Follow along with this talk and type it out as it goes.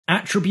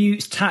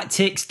Attributes,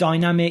 tactics,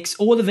 dynamics,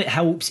 all of it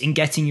helps in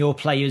getting your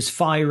players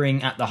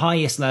firing at the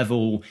highest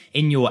level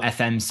in your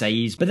FM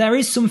saves. But there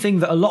is something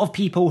that a lot of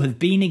people have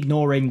been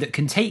ignoring that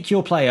can take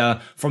your player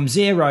from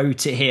 0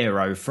 to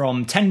hero,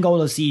 from 10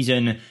 goal a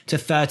season to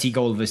 30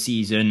 goal of a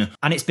season,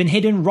 and it's been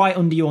hidden right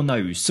under your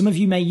nose. Some of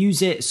you may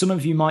use it, some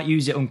of you might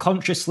use it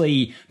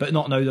unconsciously, but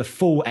not know the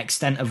full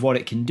extent of what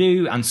it can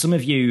do, and some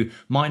of you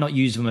might not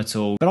use them at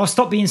all. But I'll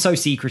stop being so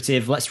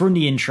secretive, let's run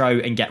the intro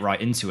and get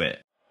right into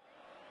it.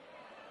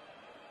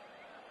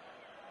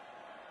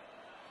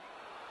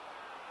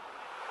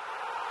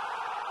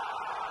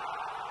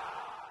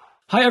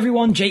 Hi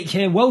everyone, Jake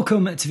here,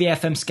 welcome to the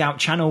FMSCOUT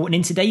channel, and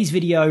in today's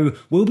video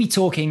we'll be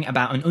talking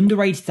about an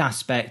underrated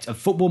aspect of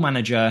Football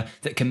Manager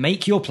that can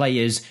make your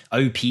players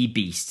OP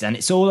beasts, and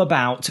it's all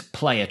about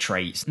player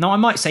traits. Now I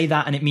might say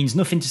that and it means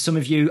nothing to some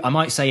of you, I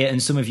might say it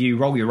and some of you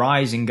roll your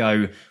eyes and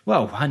go,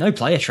 well, I know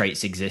player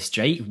traits exist,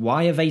 Jake,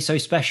 why are they so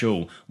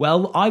special?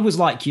 Well, I was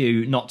like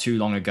you not too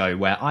long ago,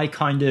 where I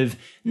kind of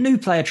knew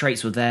player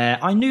traits were there,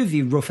 I knew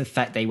the rough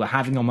effect they were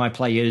having on my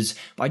players,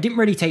 but I didn't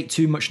really take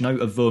too much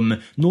note of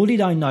them, nor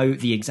did I know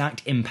the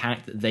exact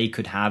impact that they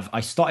could have.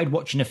 I started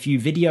watching a few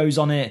videos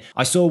on it.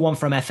 I saw one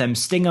from FM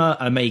Stinger,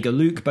 Omega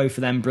Luke, both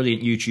of them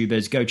brilliant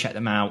YouTubers. Go check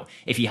them out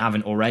if you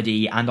haven't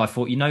already. And I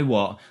thought, you know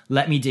what?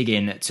 Let me dig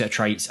in to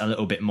traits a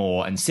little bit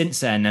more. And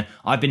since then,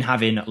 I've been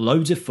having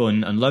loads of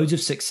fun and loads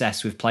of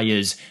success with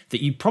players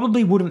that you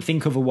probably wouldn't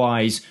think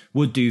otherwise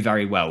would do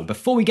very well.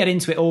 Before we get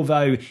into it all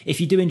though,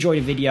 if you do enjoy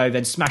the video,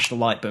 then smash the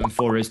like button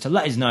for us to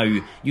let us know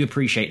you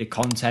appreciate the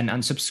content,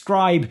 and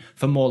subscribe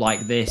for more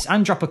like this,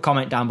 and drop a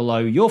comment down below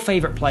your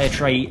favourite player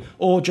trait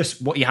or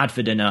just what you had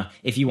for dinner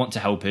if you want to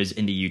help us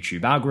in the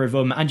YouTube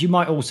algorithm. And you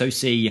might also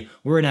see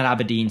we're in an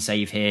Aberdeen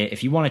save here.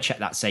 If you want to check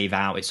that save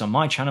out, it's on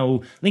my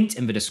channel, linked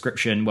in the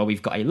description, where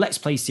we've got a Let's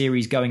Play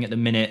series going at the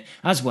minute,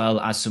 as well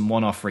as some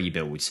one-off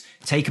rebuilds.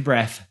 Take a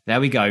breath. There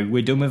we go.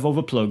 We're done with all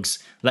the plugs.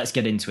 Let's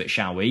get into it,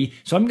 shall we?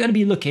 So I'm going to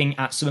be looking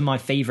at some of my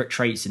favourite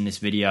traits in this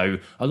video,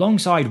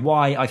 alongside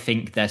why I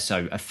think they're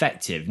so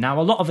effective.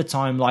 Now, a lot of the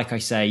time, like I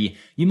say,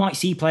 you might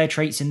see player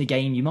traits in the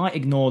game, you might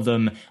ignore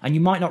them, and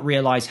you might not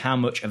realise how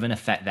much of an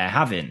effect they're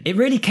having. It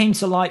really came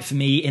to light for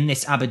me in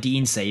this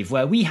Aberdeen save,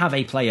 where we have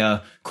a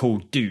player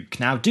called Duke.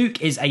 Now,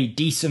 Duke is a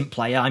decent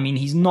player. I mean,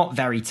 he's not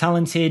very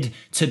talented,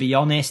 to be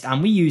honest,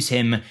 and we use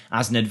him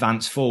as an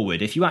advanced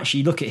forward. If you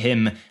actually look at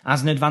him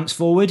as an advanced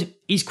forward,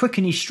 he's quick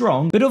and he's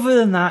strong, but other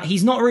than that,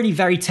 he's not really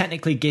very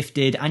technically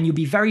gifted, and you'll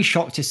be very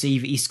shocked to see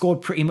that he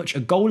scored pretty much a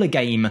goal a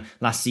game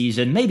last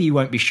season. Maybe you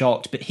won't be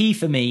shocked, but he,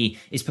 for me,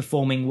 is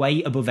performing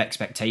way above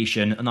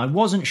expectation, and I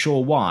wasn't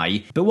sure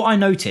why, but what I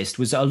noticed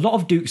was that a lot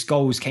of Duke's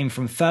goals came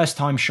from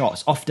first-time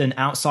shots, often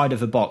outside of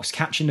the box,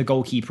 catching the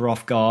goalkeeper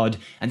off guard,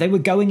 and they were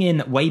going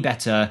in way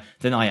better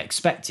than I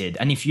expected.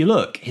 And if you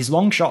look, his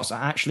long shots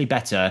are actually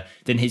better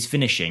than his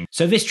finishing.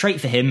 So this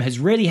trait for him has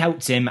really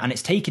helped him, and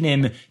it's taken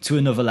him to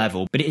another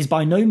level, but it is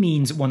by no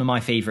means one of my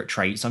favourite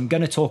traits. I'm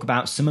going to talk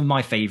about some of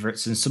my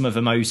favourites and some of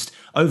the most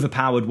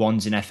overpowered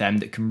ones in FM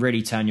that can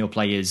really turn your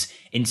players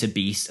into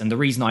beasts. And the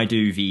reason I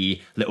do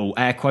the little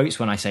air quotes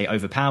when I say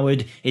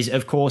overpowered is,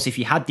 of course, if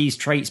you had these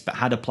traits but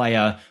had a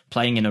player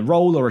playing in a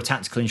role or a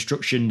tactical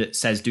instruction that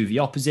says do the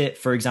opposite.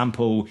 For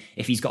example,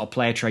 if he's got a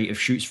player trait of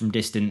shoots from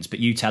distance, but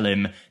you tell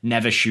him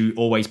never shoot,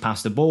 always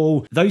pass the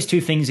ball, those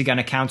two things are going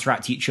to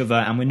counteract each other,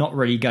 and we're not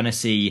really going to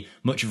see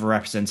much of a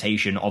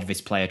representation of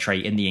this player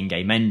trait in the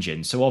in-game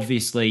engine. So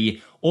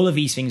obviously, all of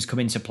these things come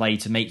into play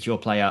to make your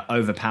player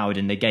overpowered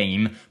in the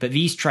game, but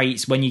these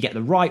traits, when you get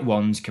the right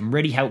ones, can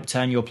really help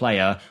turn your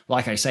player,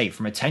 like I say,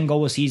 from a 10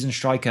 goal a season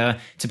striker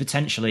to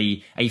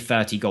potentially a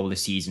 30 goal a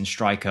season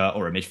striker,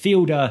 or a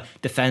midfielder,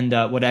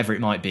 defender, whatever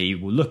it might be.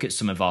 We'll look at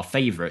some of our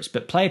favourites,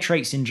 but player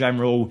traits in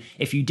general,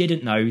 if you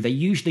didn't know, they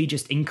usually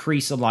just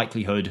increase the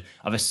likelihood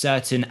of a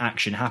certain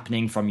action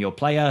happening from your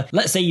player.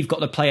 Let's say you've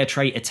got the player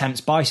trait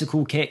attempts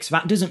bicycle kicks.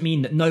 That doesn't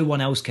mean that no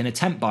one else can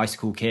attempt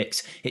bicycle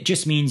kicks, it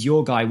just means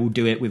your guy will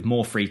do it with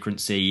more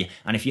frequency,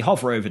 and if you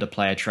hover over the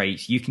player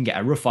traits, you can get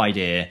a rough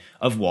idea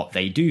of what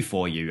they do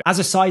for you. As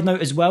a side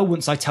note as well,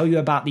 once I tell you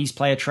about these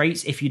player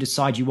traits, if you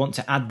decide you want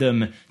to add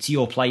them to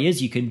your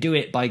players, you can do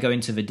it by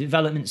going to the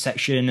development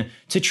section,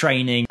 to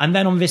training, and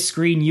then on this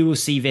screen you will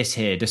see this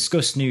here,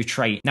 discuss new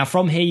trait. Now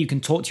from here you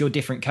can talk to your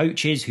different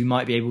coaches who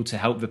might be able to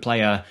help the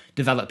player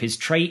develop his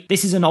trait.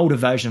 This is an older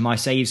version of my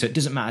save, so it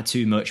doesn't matter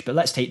too much, but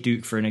let's take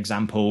Duke for an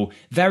example.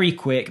 Very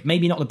quick,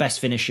 maybe not the best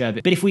finisher,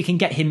 but if we can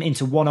get him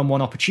into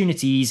one-on-one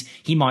opportunities,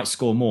 he might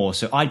score more.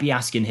 So I'd be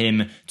asking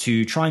him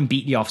to try and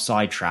beat the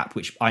offside trap,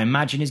 which I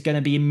imagine is going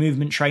to be in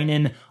movement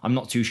training. I'm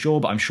not too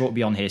sure, but I'm sure it'll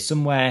be on here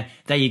somewhere.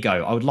 There you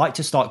go. I would like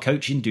to start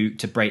coaching Duke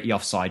to break the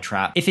offside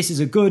trap. If this is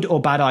a good or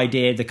bad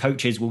idea, the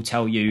coaches will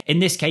tell you. In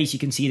this case, you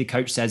can see the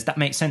coach says, that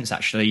makes sense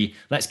actually,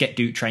 let's get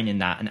Duke training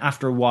that. And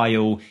after a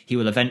while, he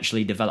will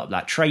eventually develop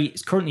that trait.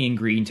 It's currently in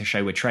green to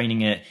show we're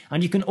training it.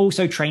 And you can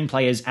also train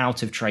players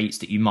out of traits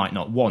that you might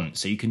not want.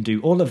 So you can do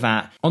all of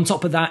that. On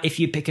top of that, if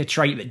you pick a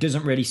trait that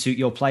doesn't really suit suit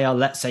your player.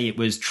 Let's say it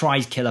was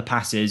tries killer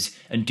passes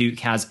and Duke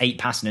has 8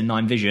 passing and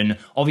 9 vision.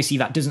 Obviously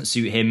that doesn't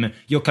suit him.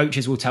 Your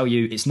coaches will tell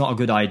you it's not a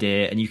good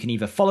idea, and you can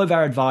either follow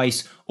their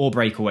advice or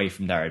break away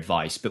from their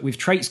advice. But with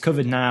traits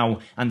covered now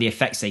and the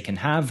effects they can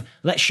have,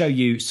 let's show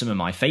you some of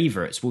my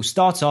favourites. We'll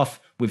start off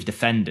with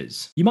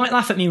defenders. You might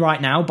laugh at me right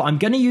now, but I'm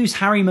going to use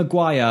Harry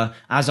Maguire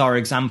as our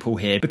example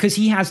here because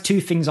he has 2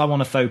 things I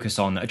want to focus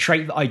on, a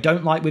trait that I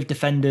don't like with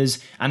defenders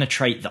and a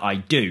trait that I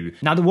do.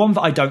 Now the one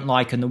that I don't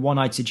like and the one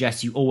I'd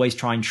suggest you always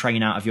try and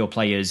train out of your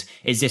players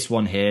is this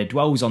one here,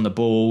 dwells on the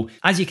ball.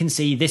 As you can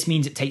see, this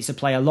means it takes a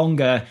player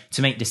longer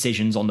to make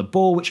decisions on the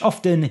ball, which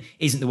often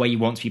isn't the way you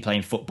want to be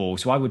playing football,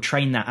 so I would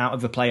train that out of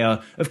the player.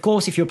 Of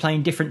course, if you're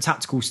playing different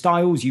tactical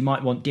styles, you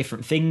might want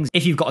different things.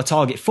 If you've got a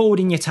target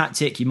forward in your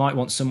tactic, you might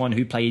want someone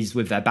who plays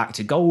with their back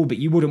to goal, but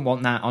you wouldn't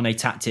want that on a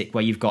tactic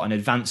where you've got an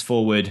advanced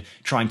forward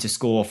trying to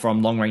score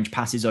from long range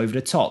passes over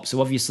the top. So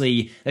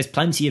obviously there's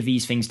plenty of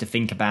these things to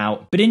think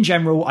about, but in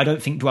general I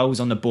don't think dwells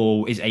on the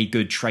ball is a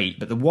good trait.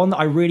 But the one that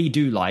I really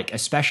do like,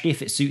 especially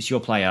if it suits your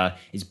player,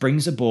 is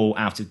brings the ball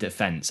out of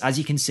defence. As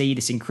you can see,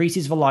 this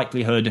increases the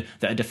likelihood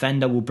that a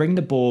defender will bring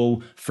the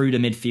ball through the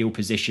midfield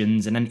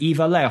positions and then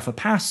either lay off a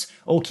pass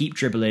or keep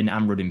dribbling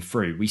and running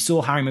through. We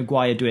saw Harry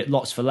Maguire do it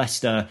lots for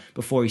Leicester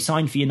before he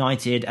signed for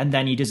United, and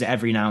then he does it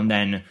every now and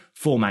then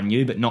for Man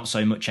U, but not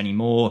so much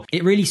anymore.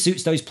 It really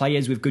suits those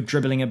players with good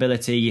dribbling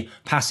ability,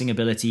 passing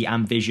ability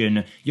and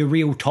vision. Your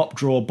real top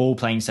draw ball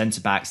playing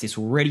centre backs, this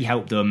will really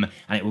help them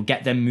and it will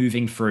get them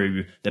moving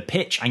through the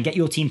pitch and get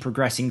your team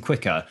progressing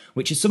quicker,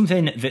 which is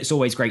something that's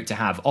always great to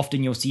have.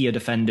 Often you'll see your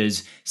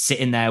defenders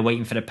sitting there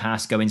waiting for the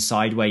pass, going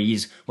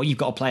sideways. Well, you've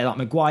got a player like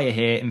Maguire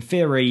here. In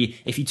theory,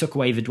 if you took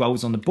away the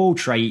dwells on the ball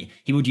trait,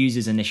 he would use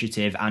his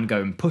initiative and go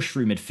and push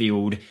through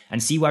midfield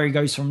and see where he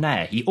goes from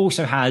there. He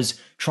also has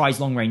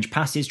tries long range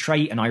passes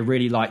trait, and I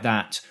really like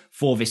that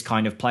for this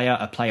kind of player,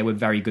 a player with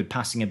very good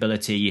passing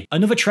ability.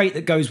 Another trait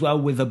that goes well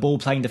with a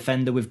ball-playing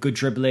defender with good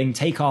dribbling,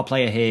 take our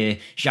player here,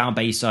 João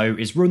Beso,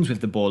 is runs with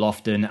the ball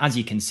often. As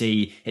you can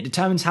see, it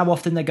determines how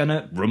often they're going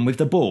to run with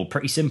the ball.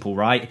 Pretty simple,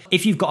 right?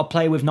 If you've got a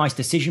player with nice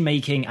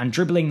decision-making and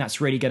dribbling,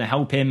 that's really going to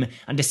help him.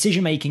 And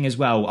decision-making as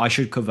well, I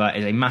should cover,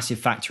 is a massive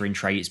factor in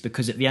traits,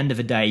 because at the end of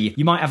the day,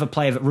 you might have a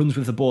player that runs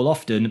with the ball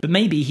often, but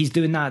maybe he's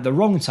doing that at the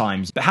wrong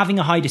times. But having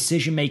a high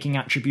decision-making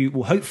attribute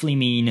will hopefully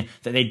mean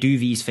that they do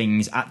these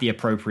things at the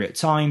appropriate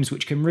times,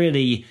 which can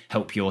really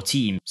help your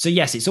team. So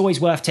yes, it's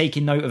always worth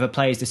taking note of a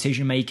player's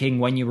decision making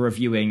when you're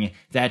reviewing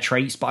their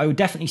traits, but I would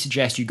definitely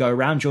suggest you go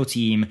around your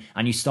team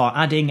and you start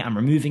adding and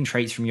removing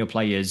traits from your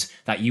players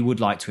that you would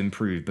like to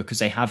improve, because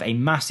they have a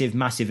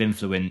massive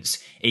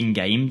influence in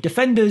game.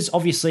 Defenders,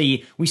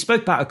 obviously, we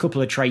spoke about a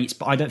couple of traits,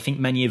 but I don't think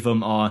many of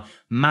them are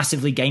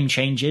massively game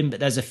changing, but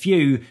there's a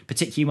few,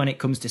 particularly when it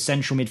comes to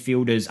central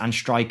midfielders and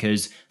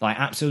strikers, that I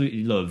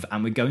absolutely love,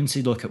 and we're going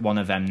to look at one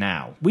of them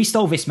now. We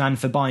stole this man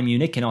for Bayern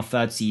Munich in our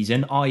 3rd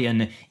season,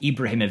 Arjen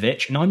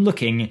Ibrahimovic, and I'm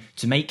looking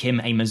to make him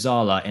a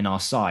Mazzala in our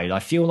side. I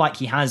feel like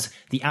he has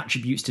the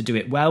attributes to do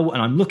it well, and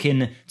I'm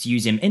looking to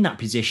use him in that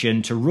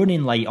position to run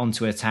in late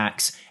onto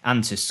attacks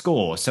and to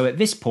score. So at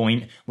this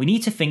point, we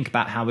need to think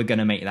about how we're going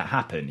to make that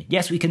happen.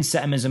 Yes, we can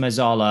set him as a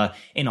Mazzala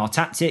in our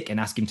tactic and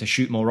ask him to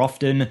shoot more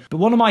often, but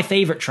one of my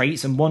favourite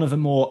traits, and one of the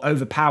more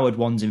overpowered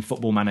ones in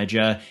Football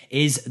Manager,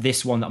 is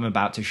this one that I'm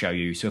about to show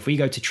you. So if we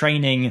go to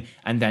training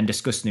and then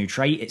discuss new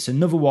trait, it's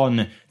another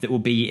one that will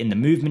be in the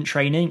movement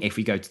training. If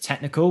we go to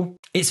technical,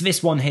 it's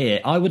this one here.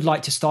 I would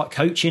like to start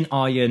coaching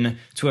Arjen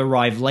to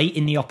arrive late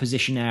in the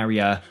opposition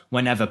area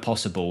whenever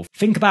possible.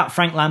 Think about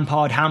Frank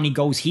Lampard, how many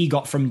goals he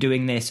got from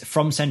doing this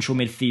from central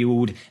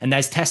midfield, and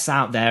there's tests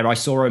out there. I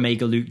saw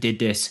Omega Luke did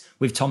this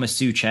with Thomas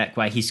Souček,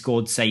 where he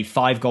scored, say,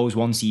 5 goals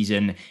one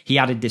season. He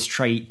added this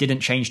trait, didn't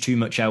change too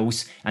much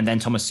else, and then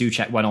Thomas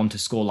Souček went on to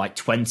score like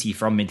 20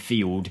 from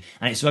midfield.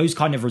 And it's those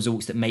kind of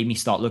results that made me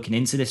start looking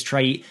into this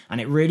trait,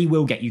 and it really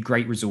will get you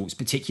great results,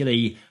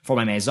 particularly from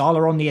a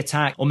Mazzala on the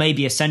attack, or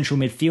maybe a central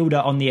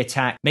midfielder on the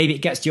attack. Maybe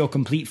it gets to your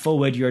complete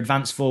forward, your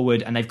advanced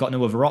forward, and they've got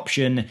no other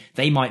option.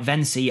 They might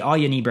then see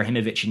Arjen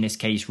Ibrahimovic in this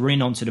case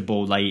run onto the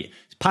ball late,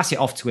 pass it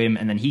off to him,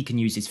 and then he can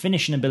use his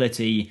finishing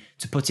ability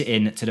to put it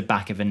in to the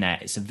back of the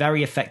net. It's a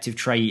very effective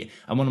trait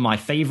and one of my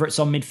favourites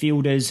on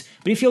midfielders.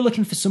 But if you're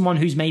looking for someone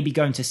who's maybe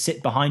going to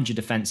sit behind your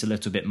defence a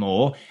little bit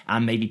more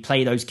and maybe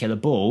play those killer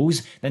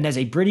balls, then there's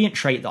a brilliant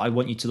trait that I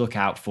want you to look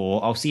out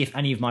for. I'll see if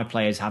any of my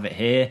players have it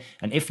here,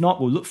 and if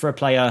not, we'll look for a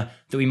player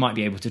that we might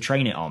be able to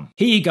train it on.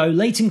 Here you go,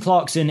 Leighton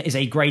Clarkson is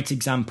a great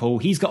example.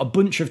 He's got a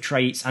bunch of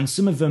traits and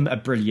some of them are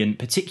brilliant,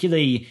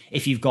 particularly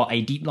if you've got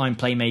a deep line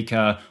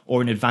playmaker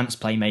or an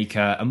advanced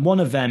playmaker, and one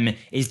of them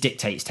is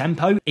dictates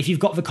tempo. If you've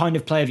got the kind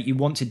of player that you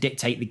want to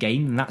dictate the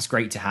game, then that's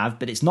great to have,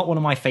 but it's not one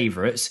of my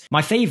favourites.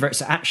 My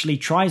favourites are actually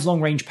tries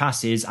long range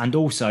passes, and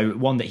also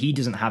one that he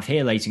doesn't have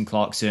here, Leighton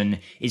Clarkson,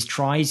 is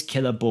tries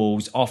killer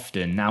balls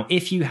often. Now,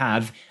 if you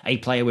have a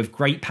player with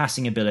great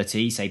passing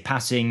ability, say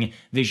passing,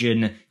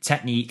 vision,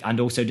 technique, and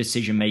also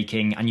decision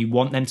making, and you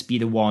want them to be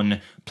the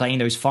one playing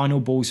those final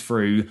balls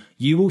through,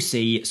 you will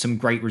see some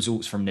great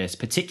results from this,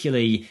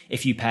 particularly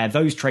if you pair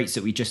those traits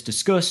that we just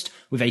discussed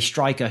with a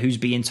striker who's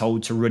being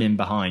told to run in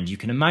behind. You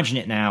can imagine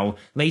it now.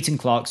 Leighton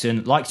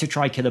Clarkson likes to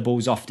try killer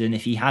balls often.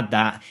 If he had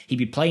that, he'd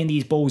be playing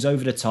these balls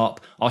over the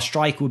top. Our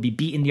striker would be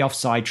beating the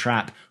offside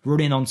trap,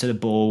 running onto the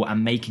ball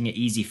and making it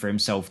easy for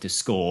himself to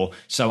score.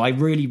 So I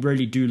really,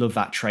 really do love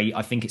that trait.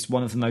 I think it's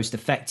one of the most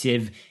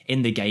effective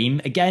in the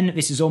game. Again,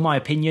 this is all my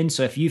opinion,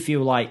 so if you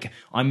feel like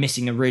I'm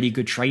missing a really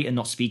good trait and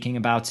not speaking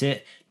about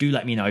it, do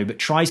let me know. But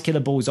tries killer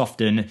balls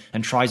often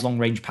and tries long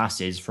range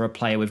passes for a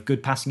player with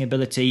good passing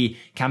ability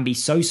can be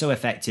so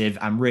effective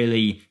and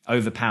really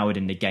overpowered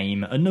in the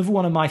game. Another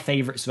one of my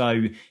favourites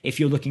though, if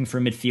you're looking for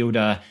a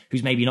midfielder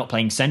who's maybe not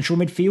playing central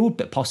midfield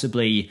but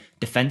possibly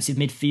defensive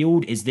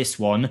midfield, is this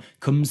one.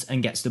 Comes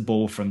and gets the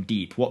ball from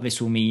deep. What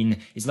this will mean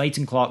is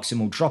Leighton Clarkson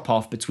will drop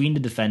off between the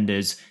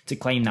defenders to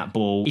claim that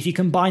ball. If you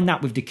combine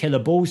that with the killer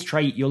balls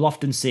trait, you'll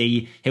often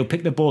see he'll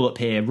pick the ball up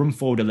here, run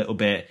forward a little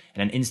bit,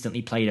 and then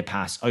instantly play the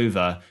pass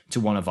over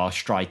to one of our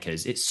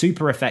strikers. It's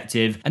super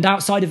effective. And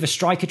outside of the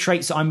striker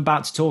traits that I'm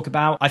about to talk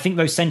about, I think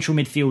those central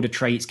midfielder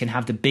traits can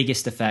have the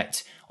biggest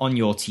effect on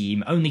your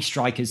team. Only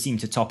strikers seem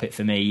to top it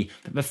for me.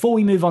 But before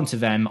we move on to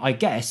them, I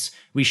guess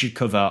we should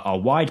cover our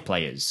wide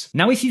players.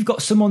 Now, if you've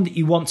got someone that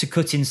you want to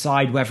cut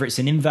inside, whether it's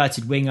an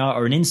inverted winger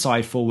or an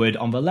inside forward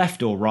on the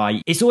left or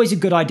right, it's always a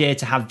good idea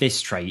to have this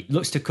trait.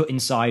 Looks to cut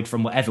inside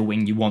from whatever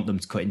wing you want them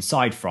to cut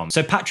inside from.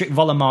 So Patrick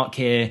Vollemark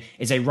here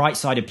is a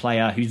right-sided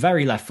player who's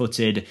very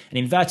left-footed. An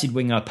inverted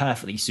winger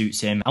perfectly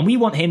suits him, and we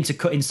want him to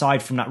cut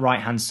inside from that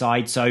right-hand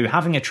side, so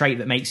having a trait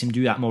that makes him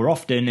do that more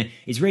often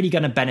is really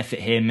going to benefit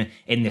him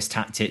in this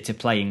tactic to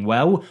playing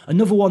well.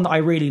 Another one that I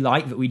really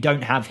like that we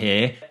don't have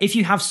here, if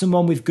you have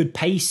someone with good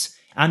pace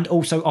and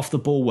also off the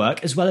ball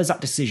work, as well as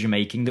that decision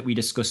making that we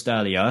discussed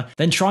earlier,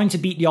 then trying to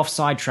beat the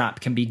offside trap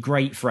can be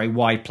great for a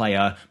wide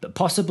player, but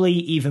possibly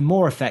even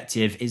more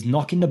effective is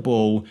knocking the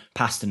ball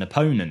past an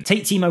opponent.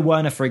 Take Timo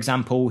Werner for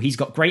example. He's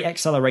got great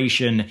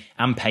acceleration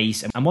and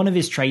pace, and one of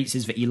his traits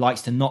is that he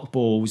likes to knock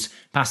balls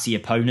past the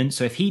opponent.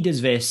 So if he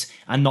does this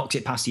and knocks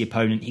it past the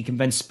opponent, he can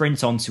then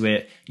sprint onto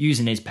it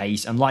using his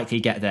pace and likely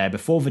get there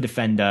before the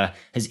defender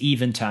has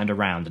even turned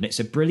around. And it's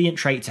a brilliant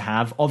trait to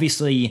have.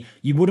 Obviously,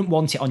 you wouldn't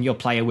want it on your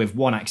player with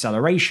one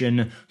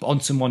acceleration, but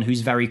on someone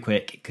who's very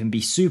quick, it can be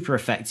super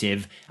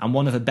effective and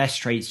one of the best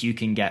traits you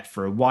can get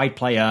for a wide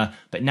player.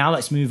 But now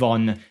let's move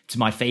on to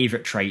my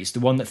favourite traits,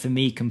 the one that for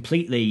me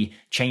completely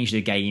changed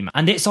the game,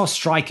 and it's our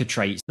striker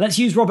traits. Let's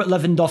use Robert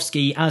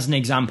Lewandowski as an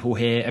example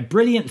here, a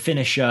brilliant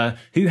finisher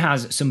who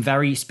has some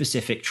very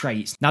specific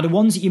traits. Now, the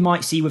ones that you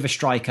might see with a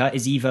striker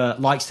is either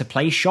likes to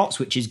play shots,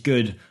 which is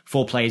good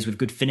for players with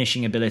good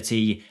finishing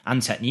ability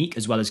and technique,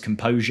 as well as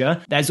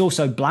composure. There's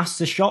also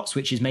blaster shots,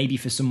 which is maybe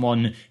for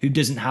someone who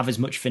doesn't have as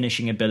much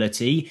finishing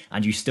ability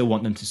and you still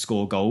want them to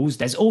score goals.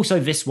 There's also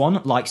this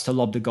one, likes to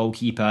lob the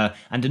goalkeeper,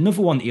 and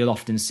another one that you'll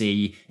often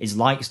see is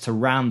likes to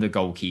round the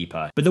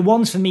goalkeeper. But the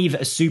ones for me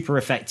that are super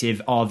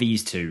effective are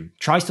these two.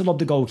 Tries to lob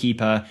the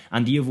goalkeeper,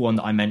 and the other one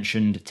that I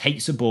mentioned,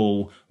 takes a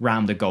ball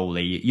round the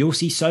goalie. You'll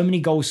see so many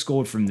goals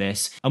scored from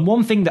this. And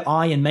one thing that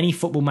I and many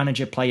Football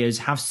Manager players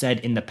have said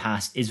in the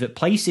past is that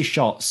places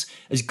shots,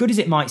 as good as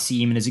it might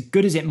seem and as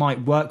good as it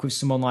might work with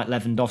someone like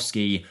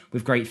Lewandowski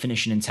with great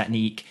finishing and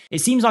technique, it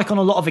seems like on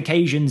a lot of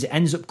occasions it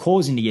ends up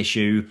causing the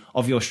issue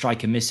of your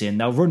striker missing.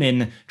 They'll run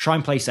in, try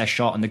and place their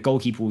shot, and the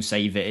goalkeeper will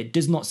save it. It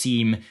does not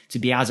seem to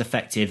be as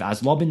effective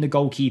as lobbing the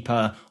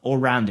goalkeeper or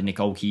rounding the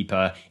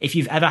goalkeeper. If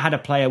you've ever had a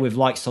player with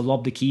likes to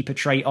lob the keeper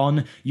trait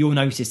on, you'll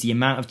notice the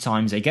amount of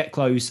times they get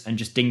close and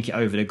just dink it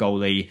over the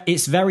goalie.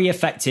 It's very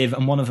effective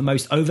and one of the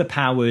most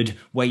overpowered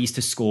ways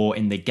to score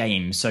in the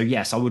game. So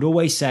yes, I would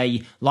always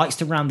say likes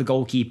to round the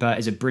goalkeeper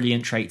is a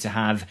brilliant trait to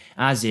have,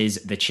 as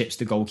is the chips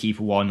the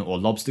goalkeeper one or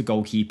lobs the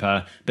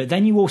goalkeeper. But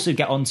then you also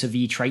get onto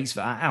the traits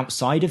that are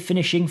outside of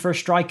finishing for a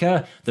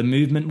striker, the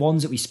movement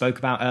ones that we spoke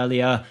about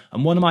earlier,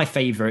 and one of my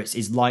favourites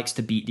is likes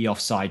to beat the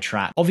offside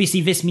trap.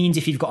 Obviously this means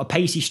if you've got a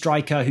pacey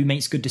striker who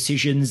makes good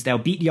decisions, they'll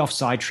beat the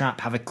offside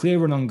trap, have a clear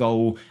run on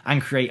goal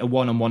and create a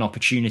one-on-one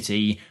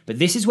opportunity. But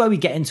this is where we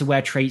get into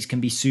where traits can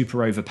be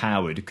super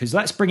overpowered, because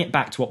let's bring it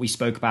back to what we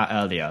spoke about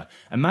earlier.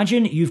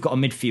 Imagine you've got a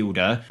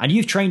midfielder and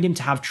you've trained him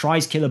to have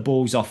tries killer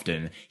balls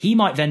often. He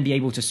might then be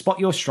able to spot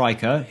your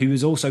striker, who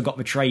has also got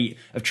the trait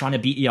of trying to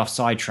beat the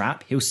offside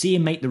trap. He'll see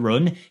him make the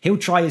run, he'll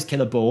try his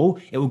killer ball,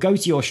 it will go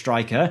to your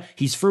striker,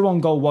 he's through on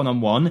goal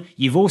one-on-one.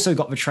 You've also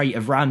got the trait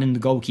of rounding the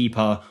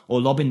goalkeeper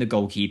or lobbing the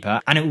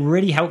goalkeeper, and it will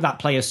really help that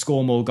player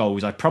score more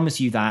goals. I promise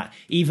you that.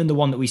 Even the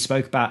one that we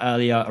spoke about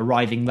earlier,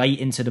 arriving late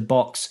into the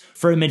box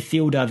for a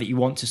midfielder that you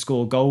want to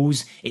score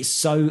goals, it's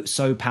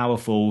so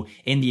powerful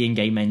in the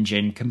in-game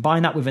engine.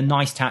 Combine that with a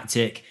nice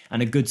tactic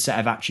and a good set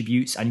of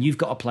attributes, and you've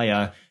got a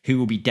player who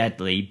will be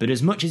deadly. But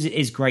as much as it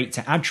is great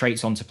to add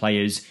traits onto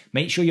players,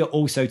 make sure you're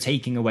also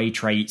taking away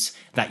traits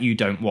that you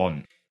don't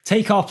want.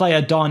 Take our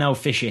player Darnell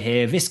Fisher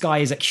here. This guy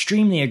is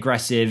extremely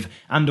aggressive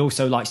and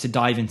also likes to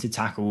dive into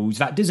tackles.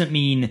 That doesn't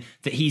mean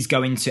that he's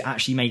going to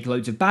actually make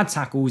loads of bad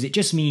tackles. It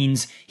just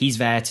means he's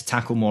there to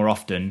tackle more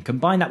often.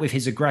 Combine that with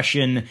his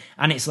aggression,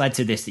 and it's led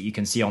to this that you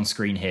can see on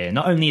screen here.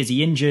 Not only is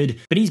he injured,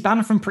 but he's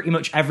banned from pretty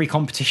much every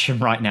competition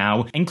right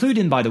now,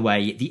 including, by the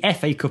way, the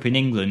FA Cup in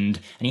England,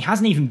 and he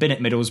hasn't even been at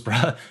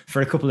Middlesbrough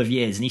for a couple of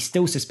years, and he's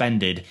still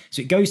suspended.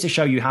 So it goes to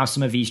show you how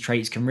some of these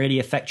traits can really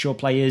affect your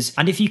players,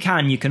 and if you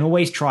can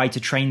always try to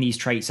train these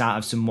traits out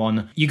of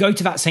someone. You go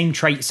to that same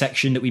trait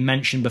section that we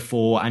mentioned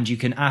before, and you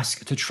can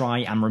ask to try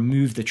and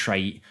remove the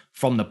trait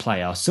from the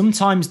player.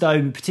 Sometimes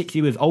though,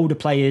 particularly with older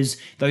players,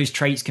 those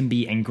traits can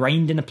be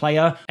ingrained in a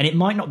player and it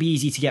might not be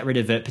easy to get rid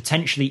of it,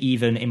 potentially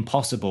even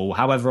impossible.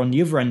 However, on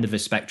the other end of the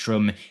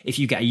spectrum, if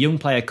you get a young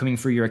player coming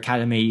through your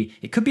academy,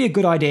 it could be a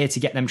good idea to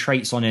get them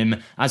traits on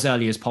him as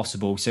early as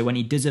possible. So when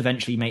he does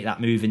eventually make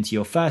that move into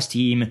your first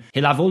team,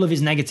 he'll have all of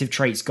his negative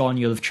traits gone,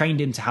 you'll have trained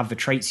him to have the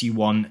traits you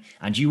want,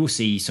 and you will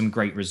see some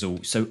great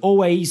results. So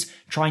always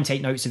try and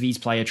take notes of these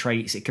player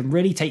traits. It can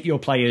really take your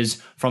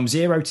players from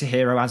 0 to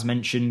hero, as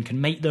mentioned,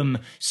 can make them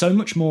so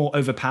much more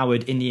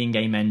overpowered in the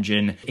in-game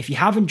engine. If you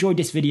have enjoyed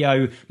this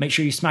video, make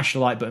sure you smash the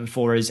like button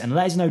for us and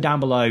let us know down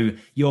below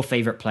your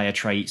favourite player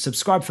trait.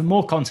 Subscribe for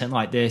more content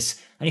like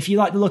this, and if you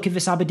like the look of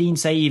this Aberdeen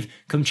save,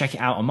 come check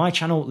it out on my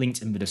channel,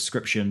 linked in the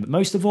description. But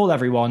most of all,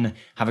 everyone,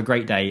 have a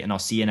great day and I'll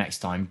see you next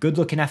time. Good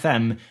luck in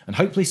FM, and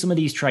hopefully some of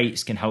these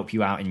traits can help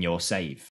you out in your save.